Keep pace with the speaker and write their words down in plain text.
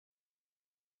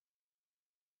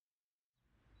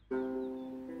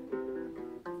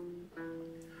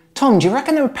Tom, do you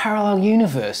reckon there are parallel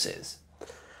universes?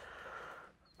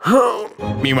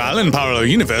 Meanwhile, in a parallel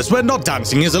universe where not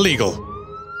dancing is illegal.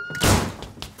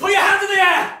 Put your hands in the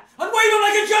air and wave them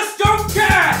like you just don't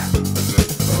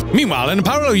care! Meanwhile, in a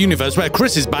parallel universe where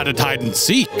Chris is bad at hide and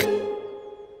seek.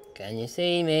 Can you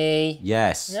see me?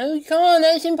 Yes. No, you can't.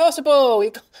 That's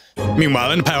impossible.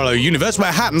 Meanwhile, in a parallel universe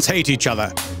where Hattons hate each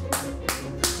other.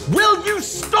 Will you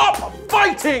stop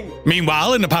fighting?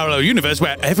 Meanwhile, in a parallel universe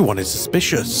where everyone is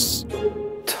suspicious.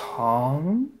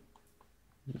 Tom?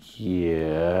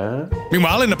 Yeah?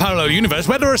 Meanwhile, in a parallel universe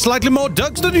where there are slightly more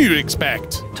ducks than you'd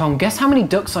expect. Tom, guess how many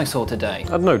ducks I saw today?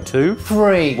 I don't know, 2?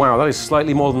 3. Wow, that is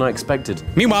slightly more than I expected.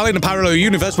 Meanwhile, in a parallel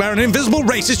universe where an invisible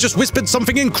racist just whispered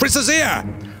something in Chris's ear.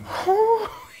 Oh,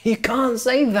 you can't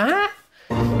say that.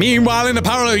 Meanwhile, in a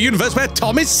parallel universe where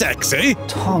Tom is sexy.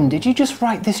 Tom, did you just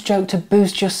write this joke to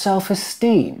boost your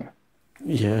self-esteem?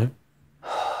 Yeah.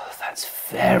 That's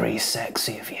very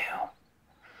sexy of you.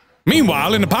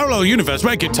 Meanwhile, in a parallel universe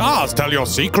where guitars tell your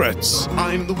secrets.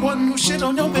 I'm the one who shit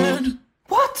on your bed.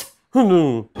 What?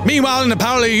 Meanwhile, in a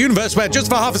parallel universe where just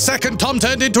for half a second Tom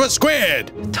turned into a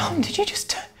squid. Tom, did you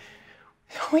just turn...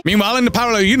 Meanwhile, in a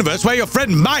parallel universe where your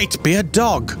friend might be a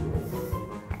dog.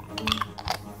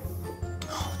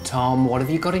 Tom, what have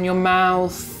you got in your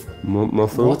mouth?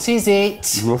 Nothing. What is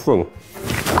it? Nothing.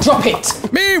 Drop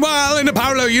it! Meanwhile, in a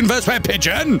parallel universe where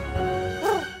pigeon.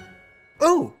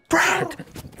 Oh, Brad!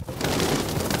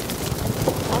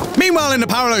 Meanwhile, in a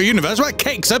parallel universe where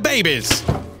cakes are babies.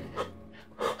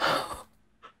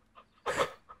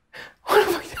 What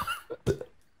have I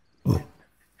done?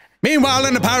 Meanwhile,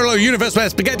 in a parallel universe where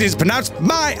spaghetti is pronounced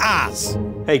my ass.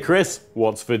 Hey, Chris,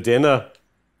 what's for dinner?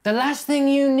 The last thing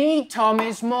you need, Tom,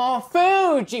 is more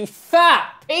food, you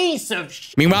fat piece of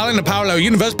sh... Meanwhile, in a parallel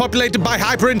universe populated by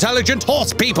hyper-intelligent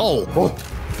horse people. Oh,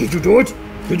 did you do it?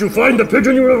 Did you find the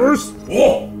pigeon universe?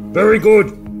 Oh, very good.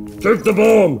 Take the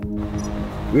bomb.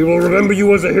 We will remember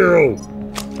you as a hero.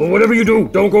 But whatever you do,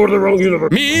 don't go to the wrong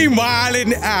universe. Meanwhile,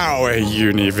 in our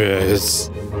universe.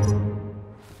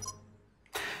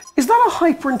 Is that a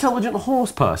hyper-intelligent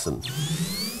horse person?